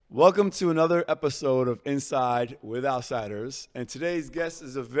Welcome to another episode of Inside with Outsiders. And today's guest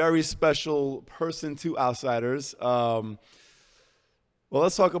is a very special person to outsiders. Well,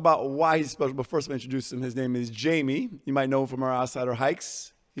 let's talk about why he's special. But first, I'm going to introduce him. His name is Jaime. You might know him from our Outsider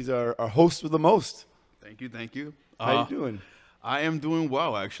Hikes. He's our host with the most. Thank you. How you doing? I am doing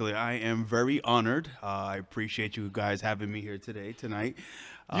well, actually. I am very honored. I appreciate you guys having me here tonight.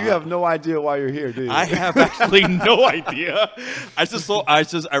 You have no idea why you're here, do you? I have actually no idea. I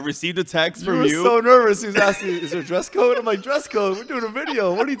received a text from you. You were so nervous. He was asking, is there dress code? I'm like, dress code? We're doing a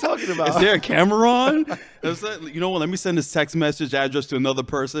video. What are you talking about? Is there a camera on? You know what? Let me send this text message address to another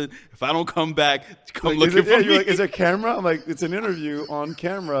person. If I don't come back, come looking for me. You're like, is there a camera? I'm like, it's an interview on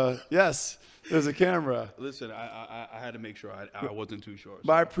camera. Yes. There's a camera. Listen, I had to make sure I wasn't too sure. So.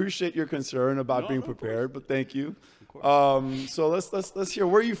 But I appreciate your concern about being prepared. But thank you. So let's hear.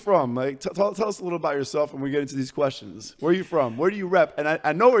 Where are you from? Like, tell us a little about yourself, and we get into these questions. Where are you from? Where do you rep? And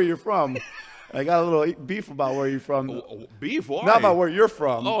I know where you're from. I got a little beef about where you're from. Beef? Why? Not about where you're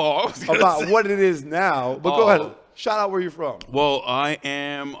from. About what it is now. But go ahead. Shout out where you're from. Well, I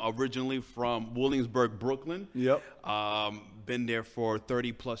am originally from Williamsburg, Brooklyn. Yep. Been there for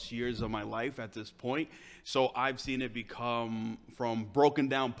 30 plus years of my life at this point. So I've seen it become from broken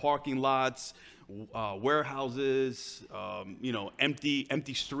down parking lots, warehouses,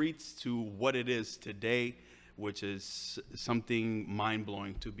 empty streets to what it is today, which is something mind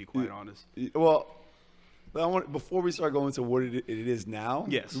blowing, to be quite honest. Well, before we start going to what it is now.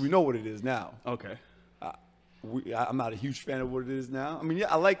 Yes. We know what it is now. Okay. I'm not a huge fan of what it is now. I mean,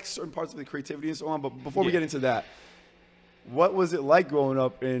 yeah, I like certain parts of the creativity and so on, but before we get into that, what was it like growing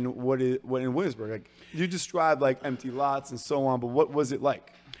up in Williamsburg? Like, you described like empty lots and so on, but what was it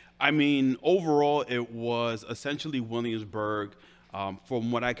like? I mean, overall, it was essentially Williamsburg,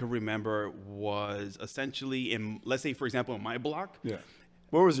 from what I can remember, was essentially in, let's say, for example, in my block. Yeah.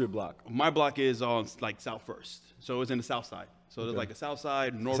 Where was your block? My block is on like South First, so it was in the South Side. So there's like a South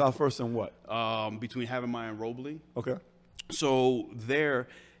Side, North. South First and what? Between Havamai and Robley. Okay. So there,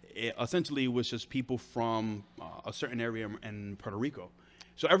 essentially, was just people from a certain area in Puerto Rico.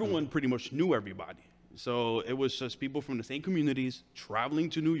 So everyone pretty much knew everybody. So it was just people from the same communities traveling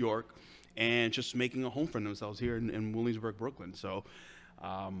to New York and just making a home for themselves here in Williamsburg, Brooklyn. So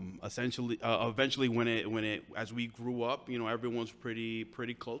eventually, as we grew up, everyone's pretty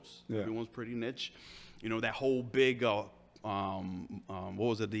close. Yeah. Everyone's pretty niche. That whole big, what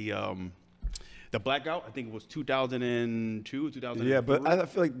was it? The blackout, I think it was 2002, 2003. Yeah, but I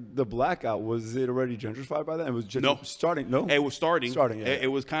feel like the blackout, was it already gentrified by then? It was starting. No, it was starting. Yeah.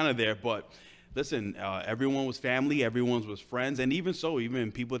 It was kind of there, but listen, everyone was family, everyone was friends, and even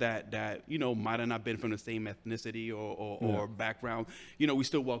people that might have not been from the same ethnicity or background, we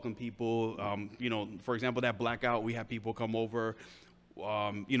still welcome people. For example, that blackout, we had people come over.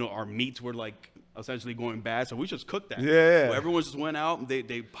 Our meats were like essentially going bad, so we just cooked that. Yeah. So everyone just went out,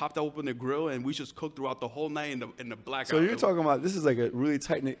 they popped open the grill, and we just cooked throughout the whole night in the blackout. So you're talking about, this is like a really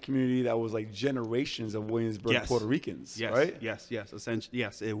tight knit community that was like generations of Williamsburg Puerto Ricans, right? Yes. Essentially,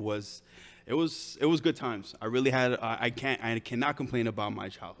 yes. It was good times. I really had. I cannot complain about my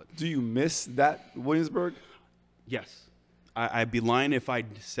childhood. Do you miss that Williamsburg? Yes. I'd be lying if I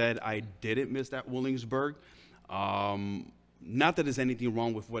said I didn't miss that Williamsburg. Not that there's anything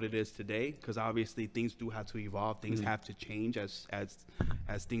wrong with what it is today, because obviously things do have to evolve. Things have to change as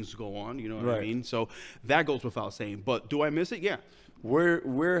things go on. You know what I mean? So that goes without saying. But do I miss it? Yeah. Where's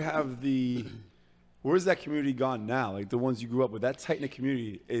that community gone now? Like the ones you grew up with, that tight knit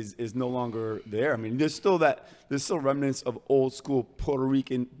community is no longer there. I mean, there's still remnants of old school Puerto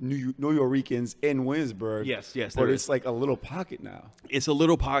Rican, New Yorkers in Williamsburg. Yes. But it's like a little pocket now. It's a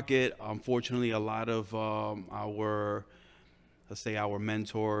little pocket. Unfortunately, a lot of our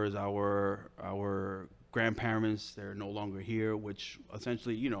mentors, our grandparents, they're no longer here, which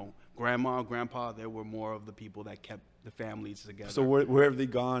essentially, grandma, grandpa, they were more of the people that kept the families together. So where have they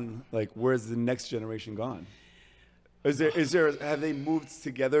gone? Like, where's the next generation gone? Have they moved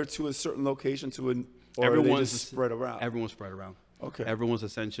together to a certain location or are they just spread around? Everyone's spread around. Okay. Everyone's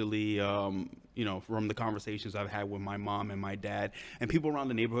essentially, from the conversations I've had with my mom and my dad and people around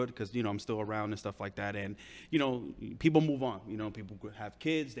the neighborhood, because, I'm still around and stuff like that. And, people move on. People have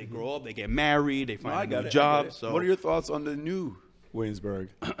kids, they grow up, they get married, they find a new job. So, what are your thoughts on the new Williamsburg?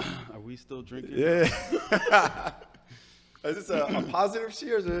 Are we still drinking? Yeah. Is this a positive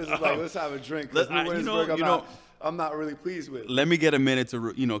cheers, or is it like, let's have a drink? I'm not really pleased with. Let me get a minute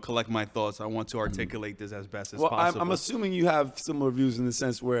to collect my thoughts. I want to articulate this as best as possible. I'm assuming you have similar views in the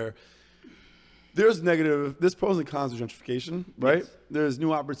sense where there's pros and cons of gentrification, right? Yes. There's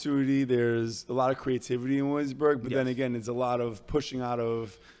new opportunity. There's a lot of creativity in Williamsburg, but then again, it's a lot of pushing out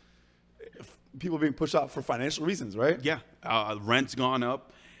of people being pushed out for financial reasons, right? Yeah, rent's gone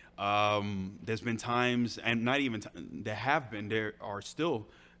up. There's been times, and not even there are still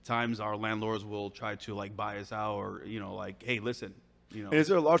times our landlords will try to like buy us out, or like, hey, listen, And is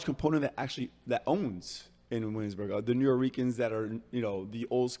there a large component that owns in Williamsburg? The New Yorkers that are the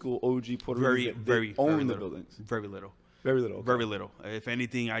old school OG Puerto Ricans that own the buildings? Very little. Very little. Okay. Very little. If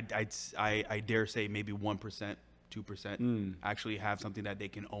anything, I dare say maybe 1%. 2% actually have something that they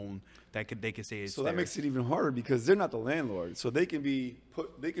can own they can say is so theirs. That makes it even harder because they're not the landlord, so they can be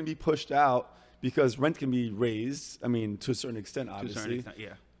pushed out because rent can be raised. I mean, to a certain extent, obviously. To a certain extent,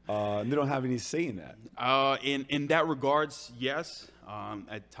 yeah. And they don't have any say in that. In that regards, yes.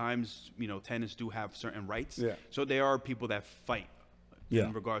 At times, tenants do have certain rights. Yeah. So there are people that fight. Yeah.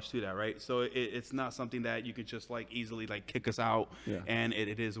 In regards to that, right? So it's not something that you can just like easily like kick us out, and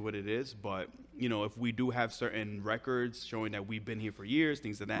it is what it is. But if we do have certain records showing that we've been here for years,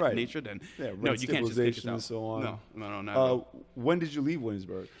 things of that nature, then no, you can't just kick us out. And so on. No, not. When did you leave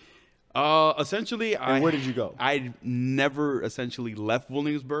Williamsburg? Essentially, and where did you go? I never essentially left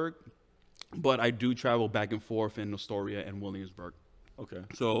Williamsburg, but I do travel back and forth in Astoria and Williamsburg. Okay.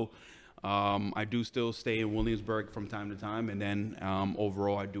 So. I do still stay in Williamsburg from time to time, and then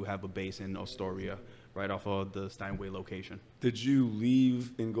overall I do have a base in Astoria, right off of the Steinway location. Did you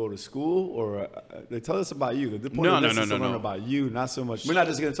leave and go to school, or they tell us about you? The point No, of this no, is to no, learn no. about you, not so much. We're not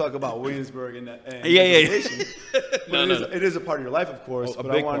just going to talk about Williamsburg and Yeah. But it is a part of your life, of course.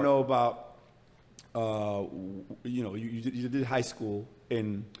 But I want to know about, you did high school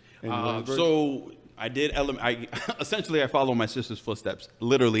in Williamsburg. So I did. Essentially, I follow my sister's footsteps,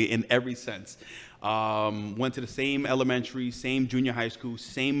 literally in every sense. Went to the same elementary, same junior high school,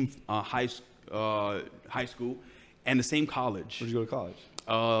 same high school, and the same college. Where'd you go to college?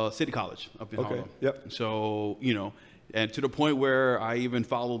 City College up in Harlem. Yep. So and to the point where I even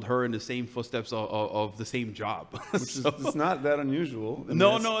followed her in the same footsteps of the same job. It's not that unusual. I mean,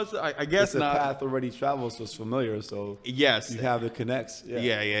 I guess it's not. a path already traveled, so it's familiar. So yes, you have the connects.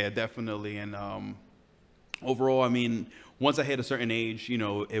 Yeah, definitely. And overall, I mean, once I hit a certain age,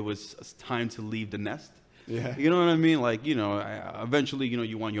 it was time to leave the nest. Yeah. You know what I mean? Like, eventually,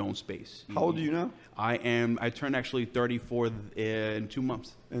 you want your own space. How old are you now? I turned actually 34 in 2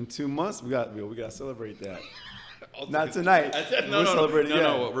 months. In 2 months? We got to celebrate that. Not tonight.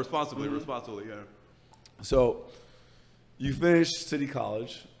 No, responsibly, yeah. So, you finished City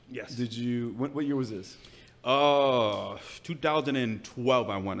College. Yes. Did you? What year was this? 2012,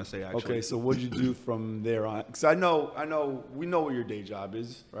 I want to say, actually. Okay, so what did you do from there on? Because I know, we know what your day job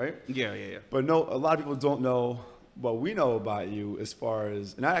is, right? Yeah. But no, a lot of people don't know what we know about you as far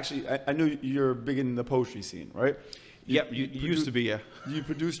as, and I knew you're big in the poetry scene, right? You used to be, yeah. You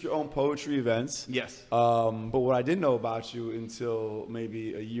produced your own poetry events. Yes. But what I didn't know about you until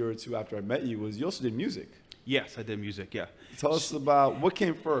maybe a year or two after I met you was you also did music. Yes, I did music, yeah. Tell us about what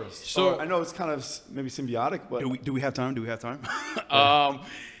came first. So I know it's kind of maybe symbiotic, but do we have time?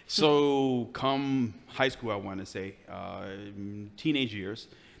 So come high school, I want to say, teenage years,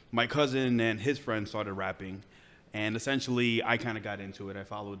 my cousin and his friends started rapping, and essentially I kind of got into it. I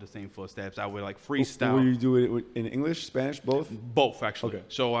followed the same footsteps. I would like freestyle. Would you do it in English, Spanish, both? Both, actually. Okay.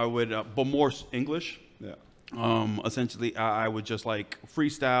 So I would, but more English. Yeah. Essentially, I would just like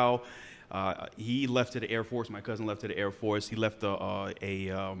freestyle. He left to the Air Force. My cousin left to the Air Force. He left a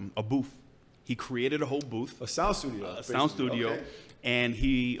booth. He created a whole booth. A sound studio. Okay. And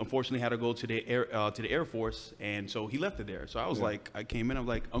he unfortunately had to go to the Air Force, and so he left it there. So I was like, I came in. I'm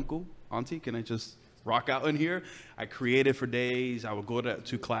like, Uncle, Auntie, can I just rock out in here? I created for days. I would go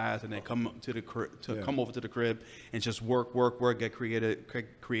to class and then come over to the crib and just work, get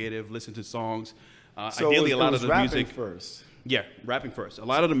creative, listen to songs. So ideally, a lot of the music first. Yeah, rapping first. A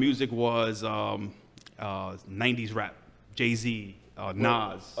lot of the music was 90s rap, Jay-Z,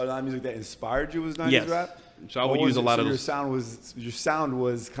 Nas. A lot of music that inspired you was 90s rap? So I would use a lot of those. Your sound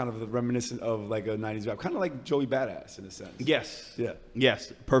was kind of reminiscent of like a 90s rap, kind of like Joey Badass in a sense. Yes. Yeah.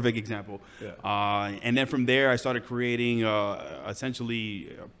 Yes, perfect example. Yeah. And then from there, I started creating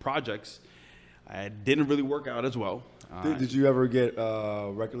essentially projects. It didn't really work out as well. Did you ever get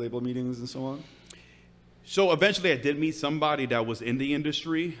record label meetings and so on? So eventually I did meet somebody that was in the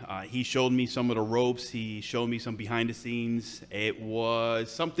industry. He showed me some of the ropes. He showed me some behind the scenes. It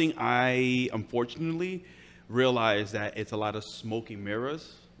was something I unfortunately realized that it's a lot of smoke and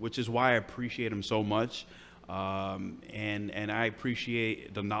mirrors, which is why I appreciate him so much. And I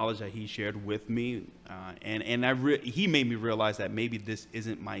appreciate the knowledge that he shared with me. He made me realize that maybe this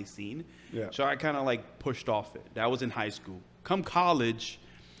isn't my scene. Yeah. So I kind of like pushed off it. That was in high school. Come college,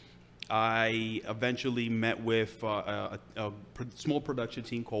 I eventually met with a small production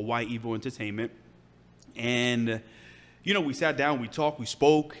team called Y Evo Entertainment. And, we sat down, we talked, we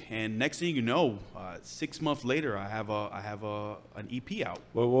spoke, and next thing you know, 6 months later, I have an EP out.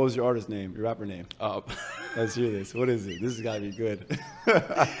 What was your artist name, your rapper name? Let's hear this. What is it? This has got to be good.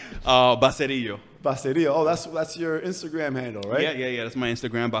 Baserillo. Baserillo. Oh, that's your Instagram handle, right? Yeah. That's my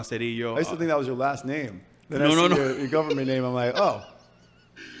Instagram, Baserillo. I used to think that was your last name. Then No. Your government name. I'm like, oh.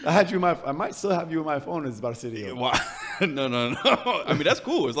 I might still have you in my phone as Baserillo. Wow. No. I mean, that's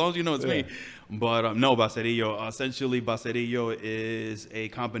cool as long as you know it's me. But no, Baserillo. Essentially, Baserillo is a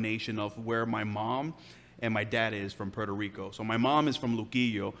combination of where my mom and my dad is from Puerto Rico. So my mom is from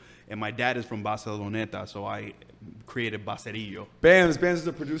Luquillo, and my dad is from Barceloneta. So I created Baserillo. Bams is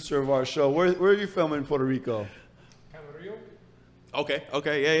the producer of our show. Where are you filming in Puerto Rico? Camarillo. Okay,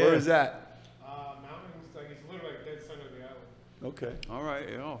 yeah. Where is that? Mountains, like it's literally like dead center of the island. Okay. All right,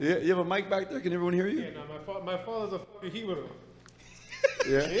 yeah. Yeah, you have a mic back there? Can everyone hear you? Yeah, no, my father's a fucking Hebrew.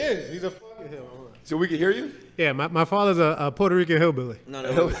 Yeah. He is. He's a fucking hill. So we can hear you? Yeah, my father's a Puerto Rican hillbilly. No.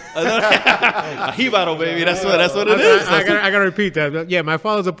 Jibaro, baby. That's what it is. I gotta repeat that. Yeah, my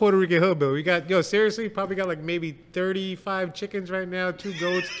father's a Puerto Rican hillbilly. We got seriously, probably got like maybe 35 chickens right now, 2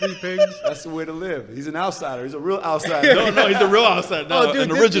 goats, 3 pigs. That's the way to live. He's an outsider. He's a real outsider. No, he's a real outsider. No,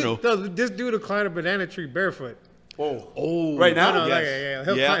 dude, an original. This dude will climb a banana tree barefoot. Oh. Right now? No, Yes.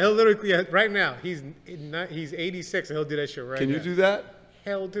 He'll literally, right now, he's 86 and he'll do that shit right now. Can you do that?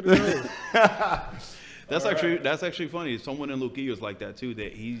 Hell to the no. That's actually funny. Someone in Luquillo is like that too.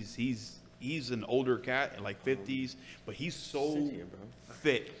 That he's an older cat, in like 50s, but he's so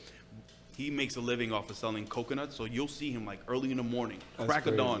fit. He makes a living off of selling coconuts. So you'll see him like early in the morning, crack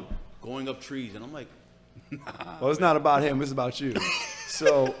of dawn, going up trees, and I'm like, well, it's not about him. It's about you.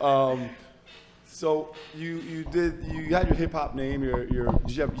 So, so you had your hip hop name. You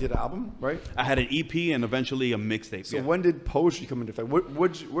had an album, right? I had an EP and eventually a mixtape. So when did poetry come into effect?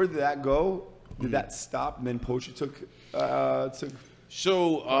 Where did that go? Did Mm-hmm. that stop and then poetry took?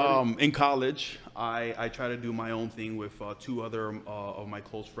 So in college, I tried to do my own thing with 2 other of my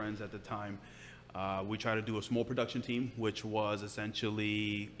close friends at the time. We tried to do a small production team, which was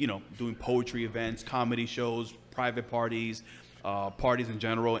essentially, doing poetry events, comedy shows, private parties, parties in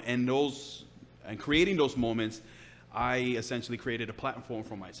general, and creating those moments. I essentially created a platform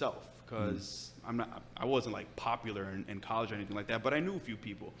for myself because I wasn't like popular in college or anything like that, but I knew a few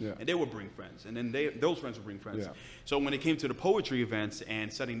people, and they would bring friends, and then those friends would bring friends. Yeah. So when it came to the poetry events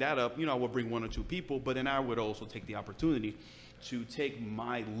and setting that up, I would bring 1 or 2 people, but then I would also take the opportunity to take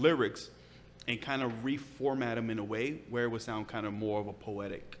my lyrics and kind of reformat them in a way where it would sound kind of more of a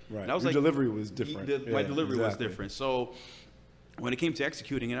poetic. Right. And I was Your delivery was different. My delivery was different. So when it came to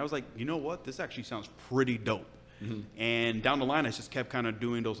executing it, I was like, you know what? This actually sounds pretty dope. Mm-hmm. And down the line, I just kept kind of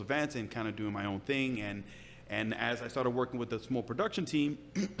doing those events and kind of doing my own thing. And as I started working with the small production team,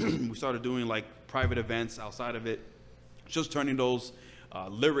 we started doing like private events outside of it, just turning those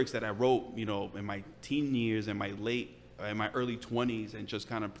lyrics that I wrote, in my teen years and my early 20s, and just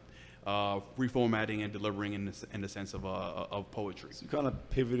kind of reformatting and delivering in the sense of poetry. So you kind of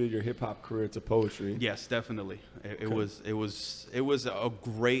pivoted your hip hop career to poetry. Yes, definitely. It was a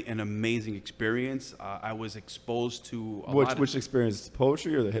great and amazing experience. I was exposed to which experience,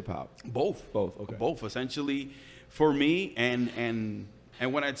 poetry or the hip hop? Both. Okay. Both, essentially, for me. And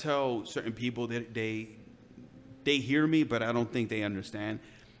when I tell certain people that they hear me, but I don't think they understand,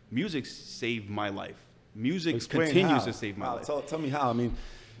 music saved my life. Music continues to save my life. Tell me how. I mean,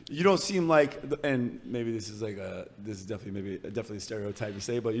 you don't seem like, and maybe this is definitely a stereotype to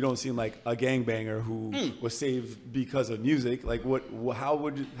say, but you don't seem like a gangbanger who was saved because of music. Like, how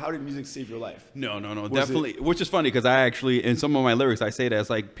did music save your life? No, definitely. Which is funny because I actually, in some of my lyrics, I say that it's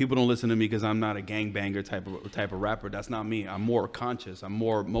like people don't listen to me because I'm not a gangbanger type of rapper. That's not me. I'm more conscious. I'm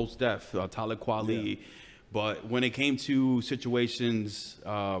more Mos Def, Talib Kweli. Yeah. But when it came to situations,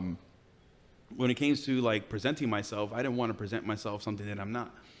 when it came to like presenting myself, I didn't want to present myself something that I'm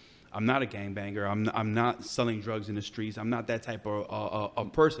not. I'm not a gangbanger. I'm not selling drugs in the streets. I'm not that type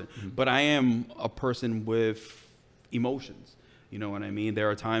of person. Mm-hmm. But I am a person with emotions. You know what I mean? There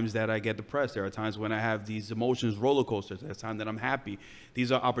are times that I get depressed. There are times when I have these emotions, roller coasters. There's times that I'm happy.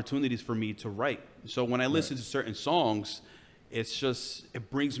 These are opportunities for me to write. So when I listen to certain songs, it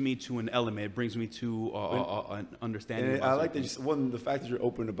brings me to an element. It brings me to an understanding. And I like that the fact that you're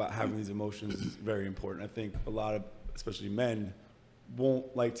open about having these emotions is very important. I think a lot of, especially men,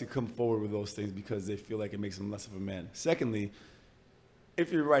 won't like to come forward with those things because they feel like it makes them less of a man. Secondly,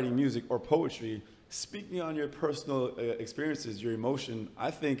 if you're writing music or poetry, speaking on your personal experiences, your emotion,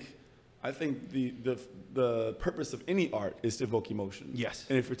 I think I think the purpose of any art is to evoke emotion. Yes.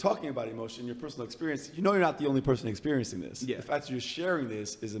 And if you're talking about emotion, your personal experience, you know you're not the only person experiencing this. Yeah. The fact that you're sharing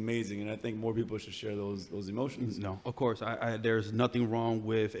this is amazing, and I think more people should share those emotions. No, of course. There's nothing wrong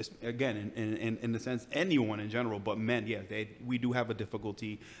with, again, in the sense, anyone in general, but men, yeah, we do have a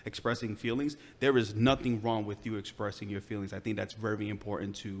difficulty expressing feelings. There is nothing wrong with you expressing your feelings. I think that's very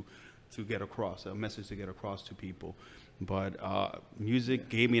important to get across, a message to get across to people. But music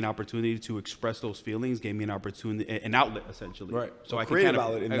gave me an opportunity to express those feelings, gave me an opportunity, an outlet essentially. Right. So a I creative can kind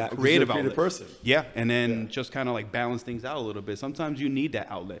outlet in of that. a creative you're a outlet. person. Yeah, and then just kind of like balance things out a little bit. Sometimes you need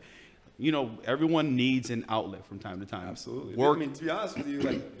that outlet. You know, everyone needs an outlet from time to time. Absolutely. Work. I mean, to be honest with you,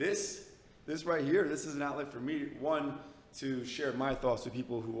 like this right here, this is an outlet for me. One, to share my thoughts with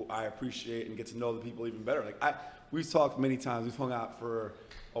people who I appreciate and get to know the people even better. Like we've talked many times. We've hung out for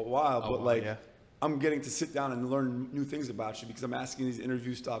a while, but like. Yeah. I'm getting to sit down and learn new things about you because I'm asking these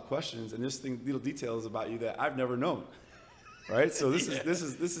interview-style questions, and there's little details about you that I've never known, right? So this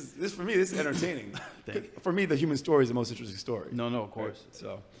is for me. This is entertaining. For me, the human story is the most interesting story. No, of course. Right?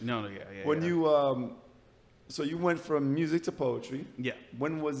 So yeah. When you so you went from music to poetry. Yeah.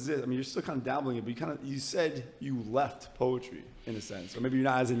 When was it? I mean, you're still kind of dabbling it, but you said you left poetry in a sense, or maybe you're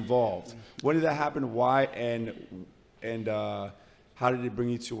not as involved. When did that happen? Why? And how did it bring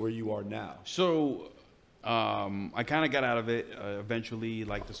you to where you are now? So I kind of got out of it eventually,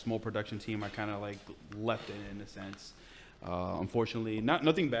 like the small production team. I kind of like left it in a sense. Unfortunately,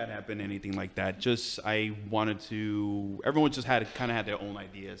 nothing bad happened, anything like that. Just I wanted to. Everyone just had their own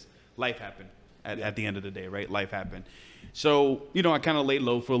ideas. Life happened at the end of the day, right? Life happened. So I kind of laid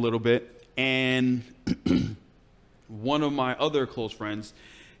low for a little bit, and one of my other close friends,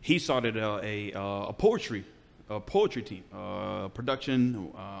 he started a poetry team,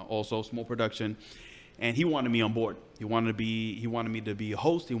 production, also small production, and he wanted me on board. He wanted me to be a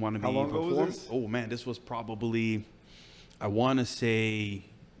host. He wanted me to perform. How long ago was this? Oh man, this was probably, I want to say,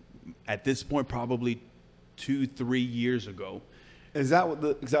 at this point, probably 2-3 years ago. Is that what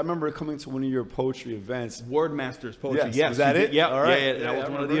because I remember coming to one of your poetry events. Word Masters Poetry. Yes. Was that it? Yeah. All right. Yeah. That was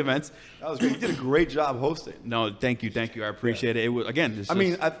one of the events. That was great. You did a great job hosting. No, thank you. I appreciate it. It was again.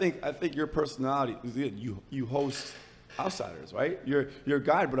 I think your personality. You host outsiders, right? You're a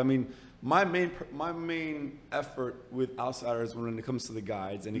guide, but I mean, my main effort with outsiders when it comes to the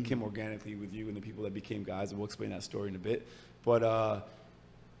guides, and it came organically with you and the people that became guides, and we'll explain that story in a bit. But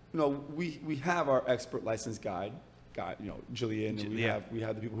we have our expert licensed guide, Jillian, and we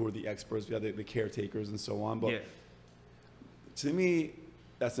have the people who are the experts, we have the caretakers and so on. But to me,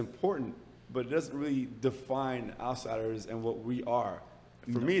 that's important, but it doesn't really define outsiders and what we are.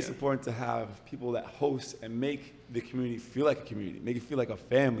 For me, it's important to have people that host and make the community feel like a community, make it feel like a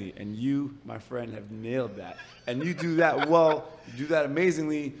family. And you, my friend, have nailed that. And you do that well. You do that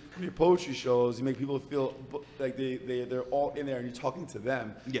amazingly with your poetry shows. You make people feel like they're all in there and you're talking to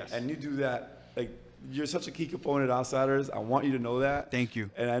them. Yes. And you do that. Like, you're such a key component of Outsiders. I want you to know that. Thank you.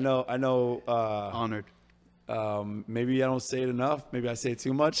 And I know. Honored. Maybe I don't say it enough. Maybe I say it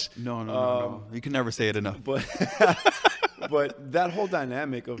too much. No. You can never say it enough. But that whole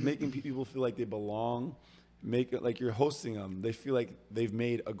dynamic of making people feel like they belong, make it like you're hosting them, they feel like they've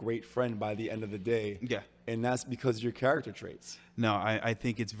made a great friend by the end of the day. Yeah. And that's because of your character traits. No, I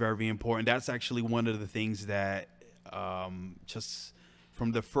think it's very important. That's actually one of the things that just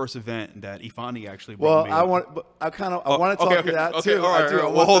from the first event that Ifani actually brought me. I want to talk to that too. All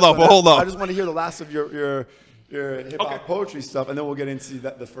right. Well, hold up. I just want to hear the last of your hip hop poetry stuff, and then we'll get into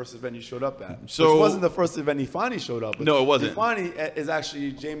the first event you showed up at. So it wasn't the first event Ifani showed up at. No, it wasn't. Ifani is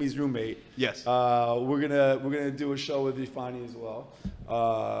actually Jaime's roommate. Yes. We're gonna do a show with Ifani as well.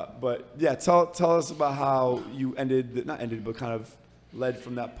 But yeah, tell us about how you but kind of led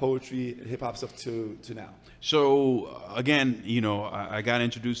from that poetry and hip hop stuff to now. So again, I got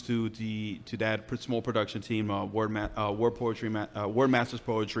introduced to that small production team, Word Masters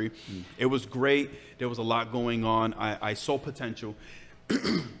Poetry. It was great. There was a lot going on. I saw potential.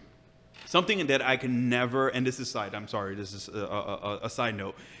 Something that I could never, and this is side. I'm sorry, this is a side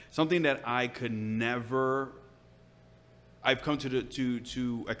note. Something that I could never. I've come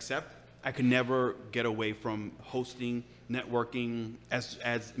to accept. I could never get away from hosting, networking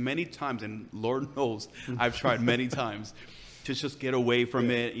as many times, and Lord knows I've tried many times to just get away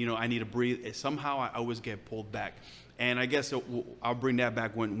from it. I need to breathe. Somehow I always get pulled back, and I guess I'll bring that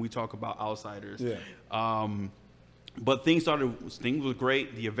back when we talk about outsiders. Yeah. But things were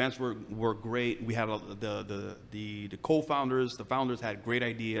great. The events were great. We had the co-founders, the founders had great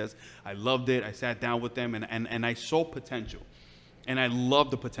ideas. I loved it. I sat down with them and I saw potential. And I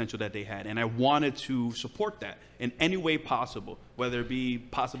loved the potential that they had. And I wanted to support that in any way possible, whether it be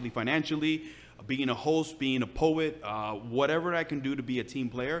possibly financially, being a host, being a poet, whatever I can do to be a team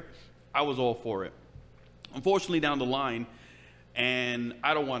player, I was all for it. Unfortunately, down the line, and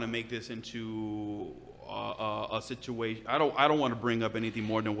I don't want to make this into a situation. I don't want to bring up anything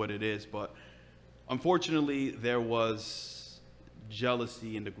more than what it is, but unfortunately, there was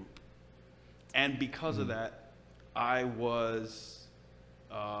jealousy in the group, and because of that, I was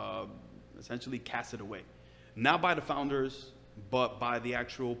essentially casted away, not by the founders, but by the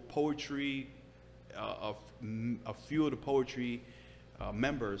actual poetry, a few of the poetry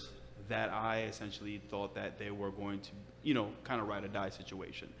members that I essentially thought that they were going to, kind of ride or die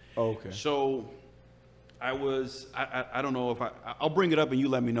situation. Oh, okay. So I don't know if I'll bring it up and you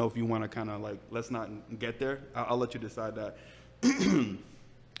let me know if you want to kind of like, let's not get there. I'll let you decide that.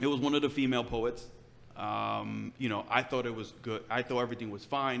 It was one of the female poets. I thought it was good. I thought everything was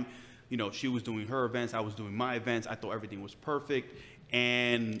fine. She was doing her events. I was doing my events. I thought everything was perfect.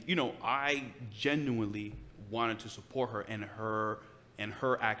 And, I genuinely wanted to support her and her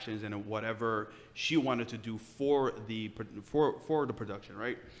actions and whatever she wanted to do for the production,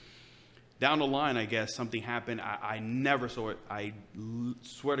 right? Down the line, I guess something happened. I never saw it. I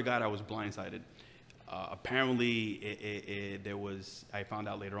swear to God, I was blindsided. Apparently, I found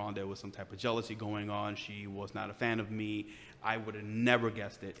out later on there was some type of jealousy going on. She was not a fan of me. I would have never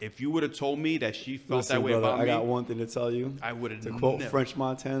guessed it. If you would have told me that she felt that way about me, I got one thing to tell you. I would have. To quote French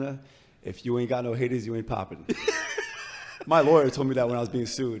Montana, if you ain't got no haters, you ain't popping. My lawyer told me that when I was being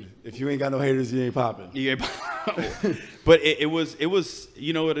sued. If you ain't got no haters, you ain't popping. Yeah, but it was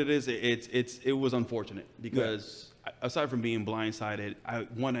you know what it is. It was unfortunate because aside from being blindsided, I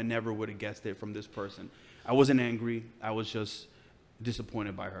never would have guessed it from this person. I wasn't angry. I was just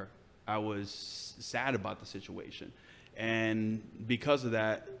disappointed by her. I was sad about the situation, and because of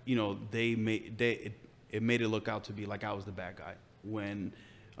that, it made it look out to be like I was the bad guy when.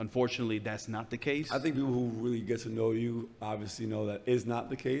 Unfortunately, that's not the case. I think people who really get to know you obviously know that is not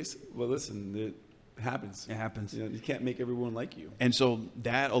the case. But listen, it happens. It happens. You can't make everyone like you. And so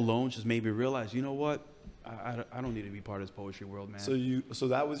that alone just made me realize, you know what? I don't need to be part of this poetry world, man. So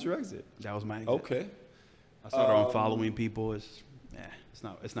that was your exit. That was my exit. Okay. I started unfollowing people. It's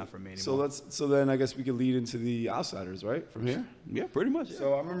not for me anymore. So then I guess we could lead into the outsiders, right? From here. Yeah, pretty much. Yeah.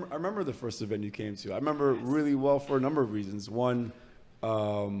 So I remember the first event you came to. I remember really well for a number of reasons. One,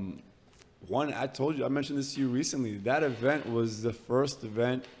 I told you, I mentioned this to you recently. That event was the first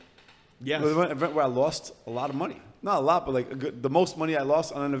event. Yes. The event where I lost a lot of money. Not a lot, but the most money I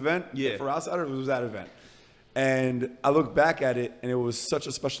lost on an event for outsiders was that event. And I look back at it, and it was such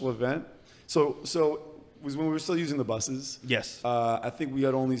a special event. So it was when we were still using the buses. Yes. I think we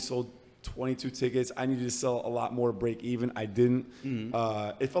had only sold 22 tickets. I needed to sell a lot more to break even. I didn't.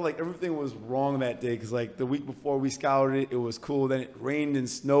 It felt like everything was wrong that day because like the week before we scoured it, it was cool. Then it rained and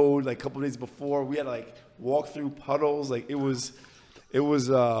snowed like a couple of days before. We had to like walk through puddles. Like it was. What's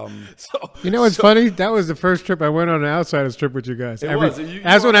funny? That was the first trip I went on an outsiders trip with you guys.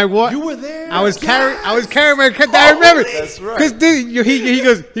 When I walked. You were there. I was carrying my. I remember. That's right. Because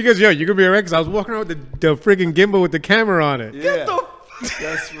he goes, yo, you gonna be alright? Because I was walking around with the freaking gimbal with the camera on it. Yeah.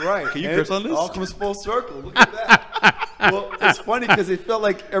 That's right. Can you curse on this? It all comes full circle. Look at that. Well, it's funny because it felt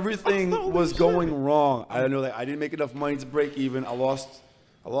like everything was going wrong. I know that I didn't make enough money to break even. I lost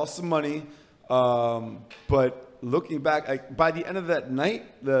some money. But looking back, by the end of that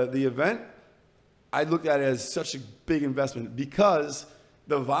night, the event, I looked at it as such a big investment because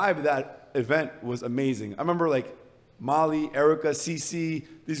the vibe of that event was amazing. I remember like Molly, Erica, CC,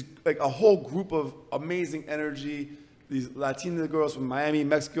 these like a whole group of amazing energy. These Latina girls from Miami,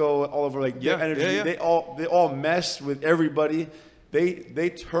 Mexico, all over, like their energy. Yeah. They all meshed with everybody. They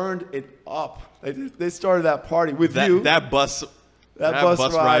turned it up. They started that party with you. That bus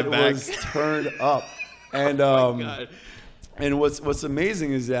ride back was turned up. And oh my God. And what's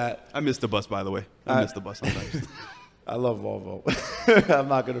amazing is that I miss the bus, by the way. I miss the bus sometimes. I love Volvo. I'm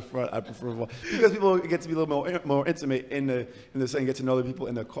not gonna front. I prefer Volvo because people get to be a little more intimate in the saying, get to know the people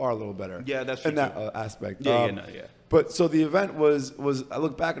in the car a little better. Yeah, that's true. In that aspect. Yeah. But so the event was I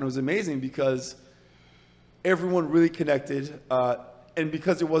look back and it was amazing because everyone really connected. And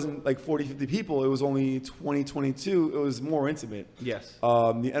because it wasn't like 40, 50 people, it was only 20, 22. It was more intimate. Yes.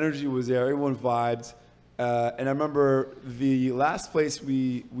 The energy was there. Everyone vibed. And I remember the last place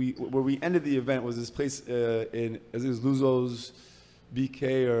where we ended the event was this place it was Luzo's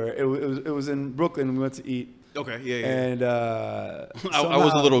BK, or it was in Brooklyn. We went to eat. Okay, yeah. And I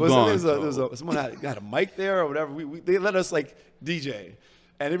was a little gone. Someone had a mic there or whatever. They let us like DJ,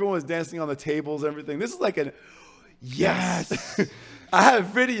 and everyone was dancing on the tables and everything. This is like Yes. I have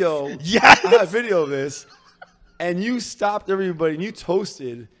video. Yes. I have video of this. And you stopped everybody and you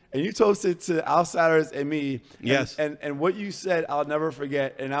toasted. And you toasted to Outsiders and me. Yes. And what you said, I'll never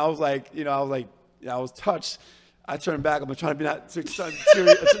forget. And I was like, I was touched. I turned back. I'm trying to be not to be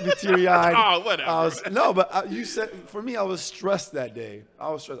teary-eyed. Oh, whatever. But you said, for me, I was stressed that day.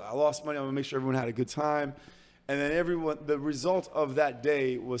 I was stressed. I lost money. I want to make sure everyone had a good time. And then the result of that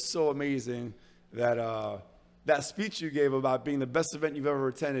day was so amazing that that speech you gave about being the best event you've ever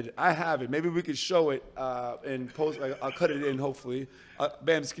attended, I have it. Maybe we could show it and post. I'll cut it in, hopefully.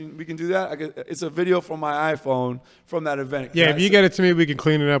 Bams, we can do that? It's a video from my iPhone from that event. Yeah, if you get it to me, we can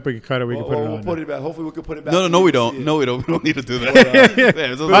clean it up. We can cut it. We can put it on. We'll put it back. Hopefully, we can put it back. No, we don't. No, we don't. We don't need to do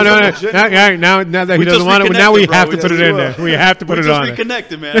that. Oh, no. Now that he doesn't want it, now we have to put it in there. We have to put it on. We just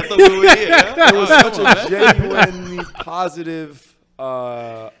reconnected, man. I thought we were here. It was such a genuinely positive,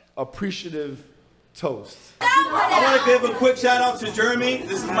 appreciative toast. I want to give a quick shout out to Jeremy.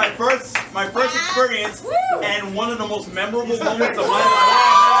 This is my first experience and one of the most memorable moments of my life.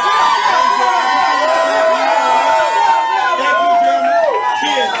 Thank you,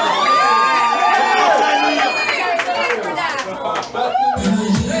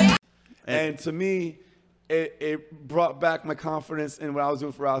 Jeremy. And to me, it brought back my confidence in what I was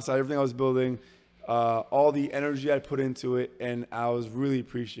doing for Outside, everything I was building. All the energy I put into it, and I was really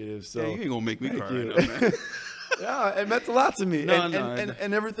appreciative. So you ain't gonna make me cry you. right now, man. Yeah, it meant a lot to me.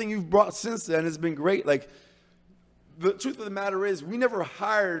 And everything you've brought since then has been great. Like, the truth of the matter is, we never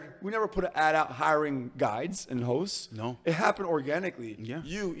put an ad out hiring guides and hosts. No. It happened organically. Yeah.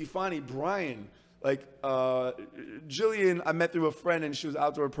 You, Ifani, Brian, like Jillian, I met through a friend and she was an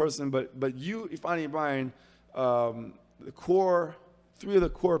outdoor person, but you, Ifani, and Brian, three of the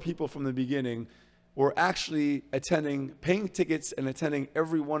core people from the beginning were actually paying tickets and attending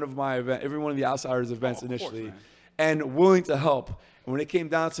every one of my events, every one of the Outsiders events initially, course, and willing to help. And when it came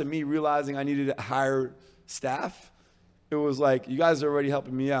down to me realizing I needed to hire staff, it was like, you guys are already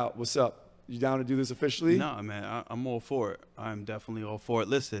helping me out. What's up? You down to do this officially? No, man, I'm all for it. I'm definitely all for it.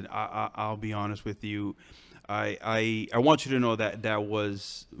 Listen, I'll be honest with you. I want you to know that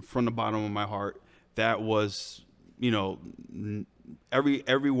was from the bottom of my heart. That was,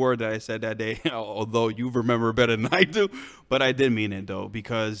 every word that I said that day, although you remember better than I do, but I did mean it though,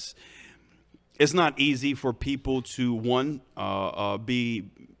 because it's not easy for people to be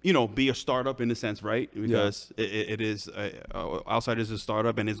a startup in a sense, right? Because it is Outside is a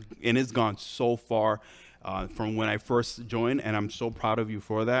startup, and it's gone so far from when I first joined, and I'm so proud of you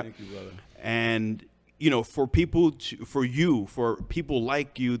for that. Thank you, brother. And for people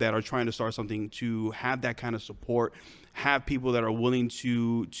like you that are trying to start something, to have that kind of support, have people that are willing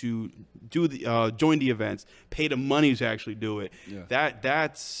to do join the events, pay the money to actually do it. Yeah.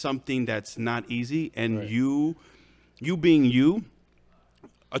 That's something that's not easy, and right. you being you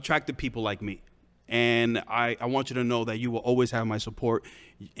attracted people like me. And I want you to know that you will always have my support.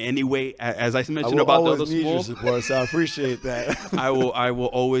 Anyway, as I mentioned about the other need school, your support, so I appreciate that. I will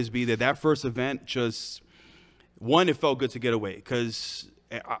always be there. That first event, it felt good to get away, because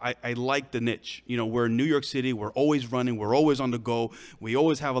I like the niche. We're in New York City. We're always running. We're always on the go. We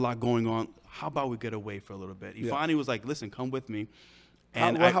always have a lot going on. How about we get away for a little bit? Ifani was like, listen, come with me.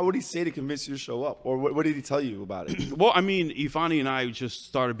 And how would he say to convince you to show up? Or what did he tell you about it? Well, Ifani and I just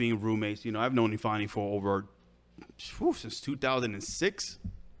started being roommates. I've known Ifani for over since 2006.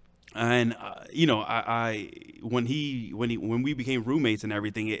 And when we became roommates and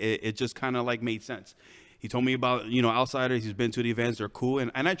everything, it just kind of like made sense. He told me about Outsiders. He's been to the events; they're cool,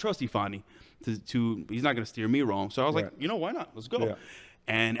 and I trust Ifani. He's not going to steer me wrong. So I was like, why not? Let's go. Yeah.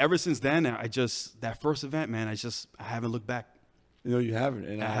 And ever since then, that first event, man, I haven't looked back. You haven't,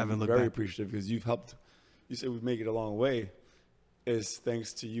 and I haven't looked very back. Appreciative, because you've helped. You said we've made it a long way. Is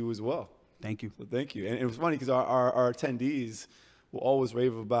thanks to you as well. Thank you. So thank you. And it was funny because our attendees will always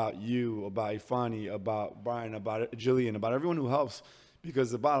rave about you, about Ifani, about Brian, about Jillian, about everyone who helps.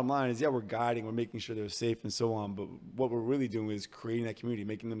 Because the bottom line is, we're guiding, we're making sure they're safe and so on. But what we're really doing is creating that community,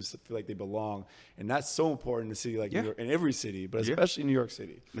 making them feel like they belong. And that's so important in a city like New York, in every city, but especially New York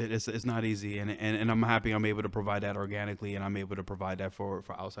City. It's not easy. And I'm happy I'm able to provide that organically, and I'm able to provide that for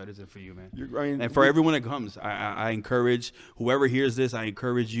Outsiders and for you, man. And for everyone that comes, I encourage whoever hears this, I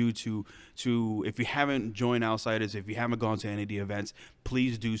encourage you to if you haven't joined Outsiders, if you haven't gone to any of the events,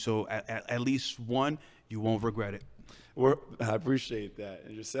 please do so. At least one, you won't regret it. I appreciate that,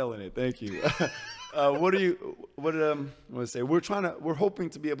 and you're selling it. Thank you. What I want to say? We're hoping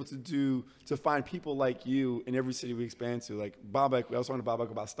to be able to find people like you in every city we expand to. Like Babak, I was talking to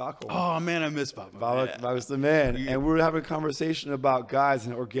Babak about Stockholm. Oh man, I miss Babak. Babak's the man, and we're having a conversation about guys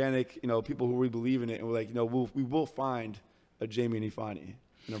and organic, people who really believe in it, and we're like, we will find a Jaime and Ifani.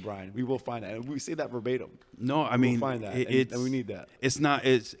 Brian, we will find that, and we say that verbatim. No, I mean, we'll find that, and we need that. It's not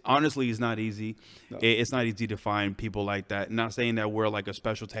easy. No. It's not easy to find people like that. Not saying that we're like a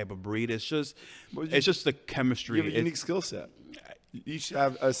special type of breed. It's just the chemistry. You have a unique skill set. You each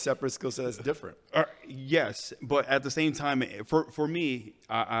have a separate skill set that's different. Yes, but at the same time, for me,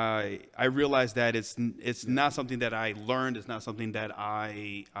 I realize that it's not something that I learned. It's not something that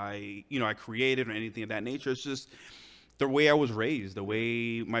I created or anything of that nature. It's just the way I was raised, the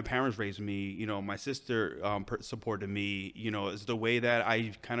way my parents raised me, my sister supported me, it's the way that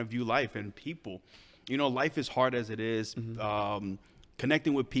I kind of view life and people. Life is hard as it is. Mm-hmm.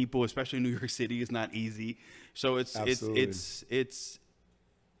 Connecting with people, especially in New York City, is not easy. So it's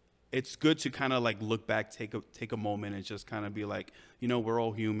good to kind of like look back, take a moment, and just kind of be like, we're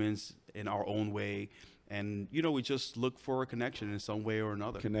all humans in our own way. And, we just look for a connection in some way or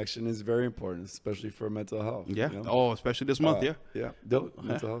another. Connection is very important, especially for mental health. Yeah. Oh, especially this month. Yeah. Yeah.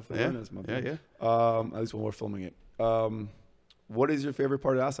 Mental health awareness month. Yeah. At least when we're filming it. What is your favorite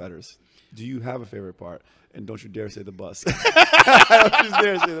part of Outsiders? Do you have a favorite part? And don't you dare say the bus. Don't you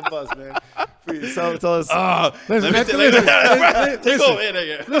dare say the bus, man. Please tell us.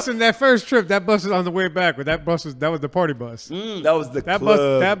 Listen, that first trip, that bus was on the way back, but that was the party bus. That was the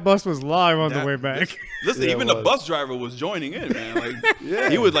club. That bus was live on the way back. Listen, even the bus driver was joining in, man. Like,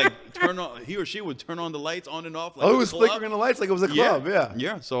 he would like he or she would turn on the lights on and off. Like it was flickering the lights like it was a club. Yeah.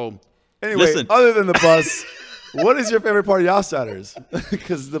 Yeah. So anyway, listen. Other than the bus. What is your favorite part of the Outsiders?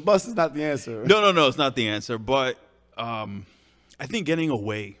 Because the bus is not the answer. No, it's not the answer. But I think getting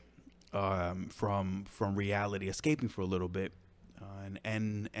away from reality, escaping for a little bit,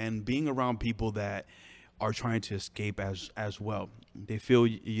 and being around people that are trying to escape as well. They feel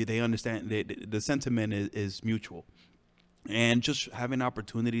they understand the sentiment is mutual, and just having an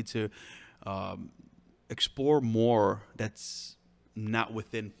opportunity to explore more that's not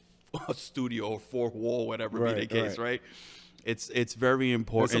within a studio or fourth wall, whatever be the case, right? It's very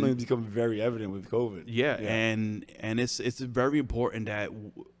important. It's something that's become very evident with COVID. Yeah. And it's very important that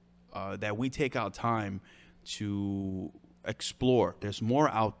we take our time to explore. There's more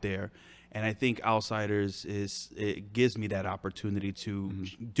out there, and I think Outsiders it gives me that opportunity to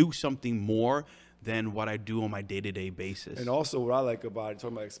do something more than what I do on my day-to-day basis. And also, what I like about it,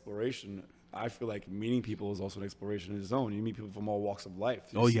 talking about exploration, I feel like meeting people is also an exploration in its own. You meet people from all walks of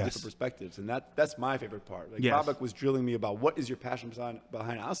life. Different perspectives. And that's my favorite part. Like Babak was drilling me about what is your passion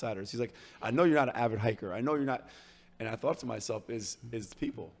behind Outsiders. He's like, I know you're not an avid hiker. I know you're not. And I thought to myself, is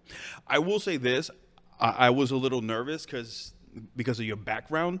people. I will say this. I was a little nervous because of your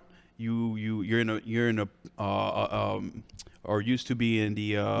background. You're in a or used to be in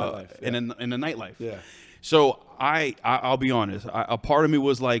the nightlife, in the nightlife. Yeah. So I'll be honest. A part of me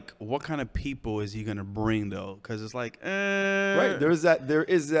was like, what kind of people is he gonna bring though? Because it's like, right. There is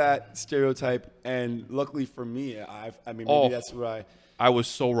that stereotype, and luckily for me, maybe that's where I was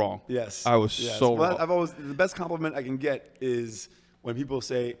so wrong. Yes, I was so wrong. The best compliment I can get is when people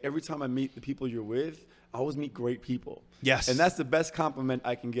say, every time I meet the people you're with, I always meet great people. Yes, and that's the best compliment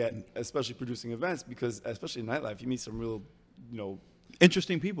I can get, especially producing events, because especially in nightlife, you meet some real,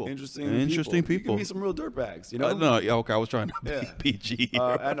 interesting people. Interesting people. You can meet some real dirtbags, Okay, I was trying to be PG.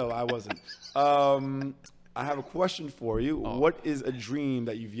 I know, I wasn't. I have a question for you. What is a dream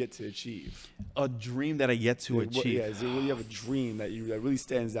that you've yet to achieve? A dream that I yet to achieve? Is it really have a dream that really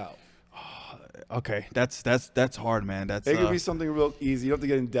stands out? Okay, that's hard, man. It could be something real easy. You don't have to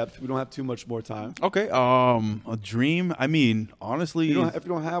get in depth. We don't have too much more time. Okay, a dream. I mean, honestly, if you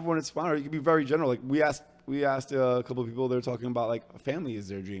don't have one, it's fine. Or you can be very general. Like we asked a couple of people. They're talking about like a family is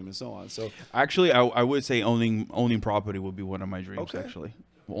their dream and so on. So actually, I would say owning property would be one of my dreams. Okay. Actually,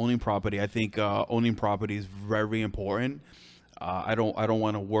 owning property. I think owning property is very important. I don't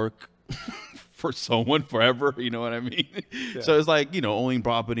want to work for someone forever, you know what I mean? Yeah. So it's like, owning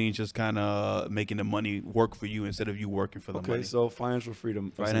property and just kind of making the money work for you instead of you working for the money. Okay, so financial freedom.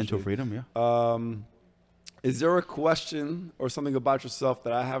 Financial freedom, yeah. Is there a question or something about yourself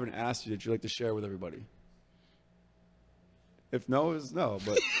that I haven't asked you that you'd like to share with everybody? If no, is no.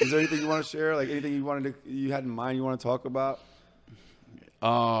 But is there anything you want to share? Like anything you had in mind you want to talk about?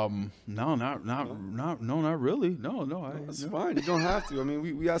 No, not really. No. That's fine. You don't have to. I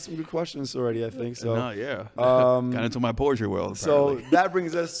mean, we asked some good questions already, I think. So no, yeah. Got into my poetry world. Apparently. So that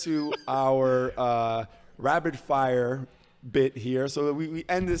brings us to our rapid fire bit here. So we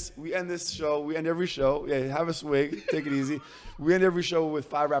end this show. We end every show. Yeah, have a swig. Take it easy. We end every show with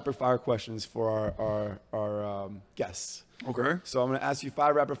 5 rapid fire questions for our guests. Okay. So I'm going to ask you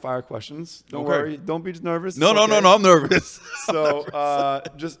 5 rapid fire questions. Don't Okay. worry. Don't be nervous. No, It's no, okay. no, no. I'm nervous. So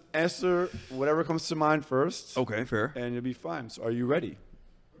just answer whatever comes to mind first. Okay, fair. And you'll be fine. So are you ready?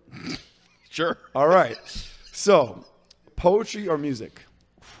 Sure. All right. So poetry or music?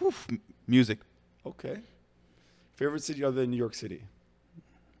 Music. Okay. Favorite city other than New York City?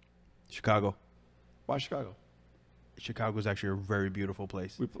 Chicago. Why Chicago? Chicago is actually a very beautiful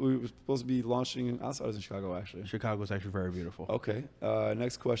place. We were supposed to be launching Outsiders in Chicago, actually. Chicago is actually very beautiful. Okay.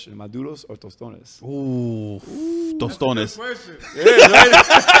 Next question. Maduros or tostones? Ooh, Good tostones. question.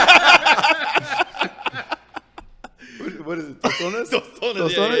 What is it? Tostones?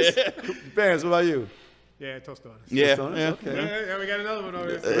 Tostones, yeah. Bands, what about you? Yeah, tostones. Yeah. Tostones? Yeah. Okay. Yeah, we got another one over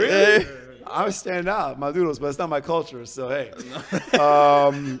here. Really? I would stand out, Maduros, but it's not my culture, so hey.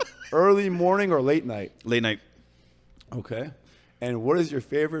 Early morning or late night? Late night. Okay. And what is your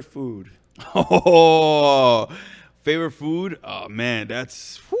favorite food? Oh, favorite food? Oh man,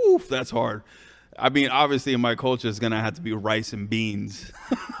 that's hard. I mean, obviously in my culture, it's gonna have to be rice and beans,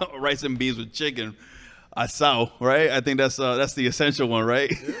 rice and beans with chicken, asao, right? I think that's the essential one, right?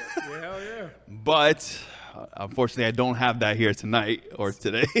 Yeah, hell yeah. But unfortunately, I don't have that here tonight or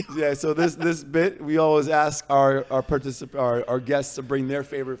today. Yeah, so this bit, we always ask our guests to bring their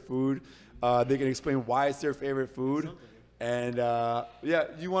favorite food. They can explain why it's their favorite food. And yeah,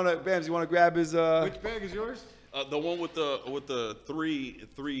 Bams, you want to grab his Which bag is yours? The one with the three.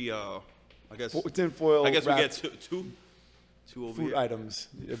 I guess tinfoil? I guess we wrapped get two over food here. items.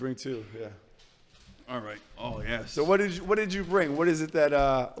 Yeah, bring 2. Yeah. All right. Oh yes. So what did you bring? What is it that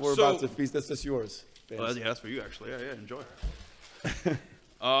we're So- about to feast? That's yours. Bams. Yeah, that's for you actually. Yeah, enjoy.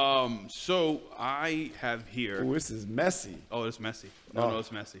 So I have here. Ooh, this is messy. Oh, it's messy. Oh, No,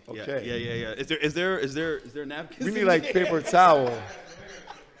 it's messy. okay. Yeah. Is there napkins? We need in like here? paper towel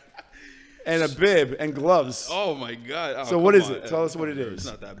and a bib and gloves. Oh my God. Oh, So what come is on. it? Tell us what it It's is.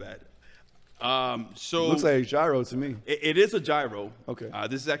 not that bad. So Looks like a gyro to me. it is a gyro. Okay.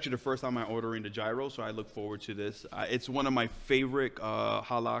 This is actually the first time I'm ordering the gyro, so I look forward to this. It's one of my favorite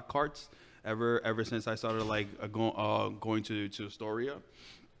halal carts ever since I started going to Astoria.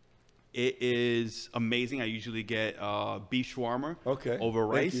 It is amazing. I usually get beef shawarma over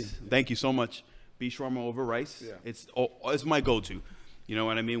rice. Thank you so much. Beef shawarma over rice. Yeah. It's my go-to. You know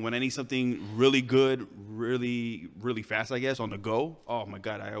what I mean? When I need something really good, really, really fast, I guess, on the go, oh my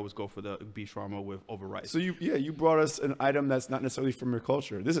God, I always go for the beef shawarma over rice. So you brought us an item that's not necessarily from your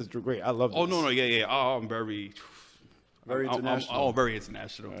culture. This is great. I love this. Oh, no, yeah. Oh, I'm very international. very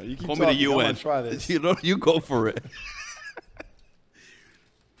international. You keep Call me the talking. I UN. wanna try this. You go for it.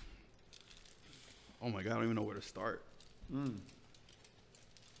 Oh my God, I don't even know where to start.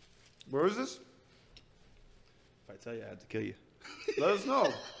 Where is this? If I tell you, I have to kill you. Let us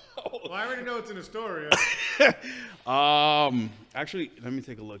know. Well, I already know it's in Astoria. Actually, let me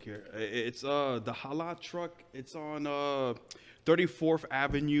take a look here. It's the halal truck. It's on 34th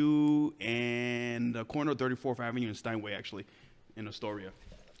Avenue and the corner of 34th Avenue and Steinway, actually, in Astoria.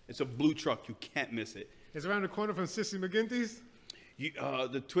 It's a blue truck. You can't miss it. It's around the corner from Sissy McGinty's.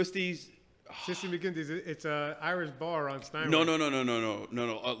 The Twisties. Sissy McGinty's. It's a Irish bar on Steinway.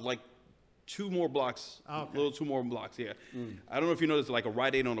 No. Like 2 more blocks. Oh, okay. Little 2 more blocks. Yeah. I don't know if you know. There's like a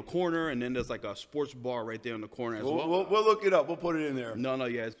Rite Aid on the corner, and then there's like a sports bar right there on the corner as well. We'll look it up. We'll put it in there. No,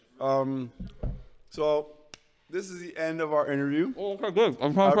 yeah. So this is the end of our interview. Oh, okay, good.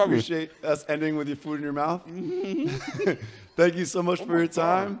 I appreciate us ending with your food in your mouth. Thank you so much for your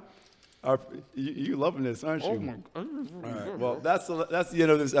time. You loving this, aren't you? Oh my God. All right. Well, that's the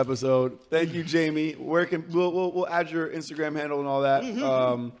end of this episode. Thank you, Jamie. We'll add your Instagram handle and all that.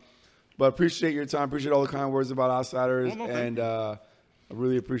 But appreciate your time. Appreciate all the kind words about Outsiders, and I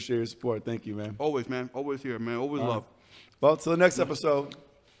really appreciate your support. Thank you, man. Always, man. Always here, man. Always love. Well, till the next episode.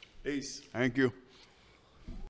 Peace. Thank you.